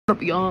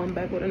Y'all, I'm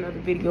back with another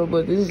video,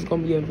 but this is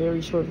gonna be a very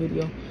short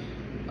video.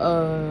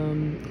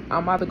 I'm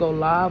about to go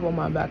live on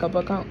my backup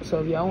account,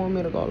 so if y'all want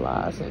me to go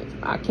live, since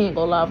I can't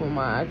go live on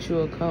my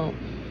actual account,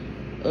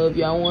 if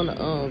y'all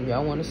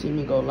wanna see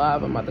me go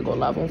live, I'm about to go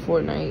live on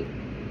Fortnite,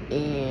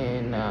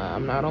 and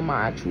I'm not on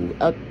my actual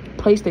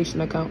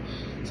PlayStation account,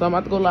 so I'm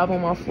about to go live on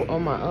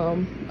my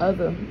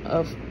other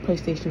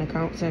PlayStation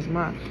account, since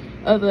my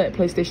other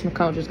PlayStation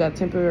account just got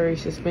temporarily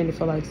suspended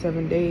for like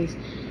 7 days.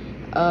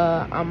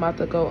 I'm about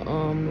to go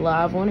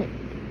live on it.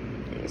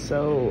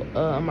 So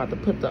I'm about to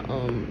put the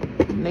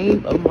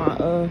name of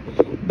my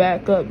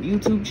backup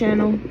YouTube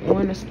channel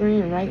on the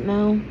screen right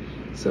now.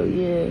 So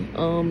yeah,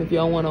 if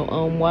y'all want to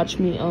watch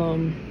me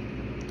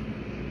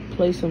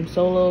play some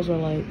solos or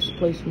like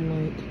play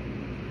some, like,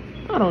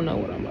 I don't know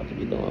what I'm about to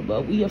be doing,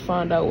 but we'll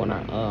find out when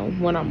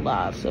I'm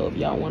live. So if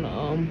y'all want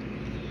to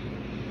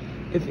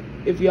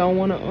if y'all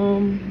want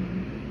to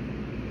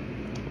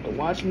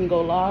watch me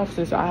go live,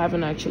 since I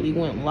haven't actually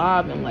went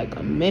live in like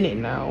a minute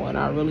now, and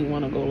I really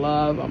want to go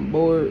live, I'm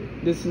bored.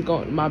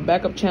 My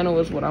backup channel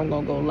is what I'm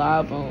gonna go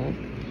live on.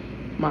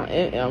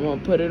 I'm gonna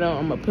put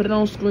it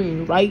on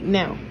screen right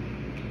now.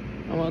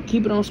 I'm gonna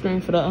keep it on screen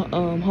for the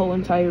whole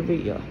entire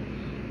video.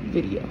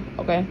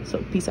 Okay,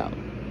 so peace out.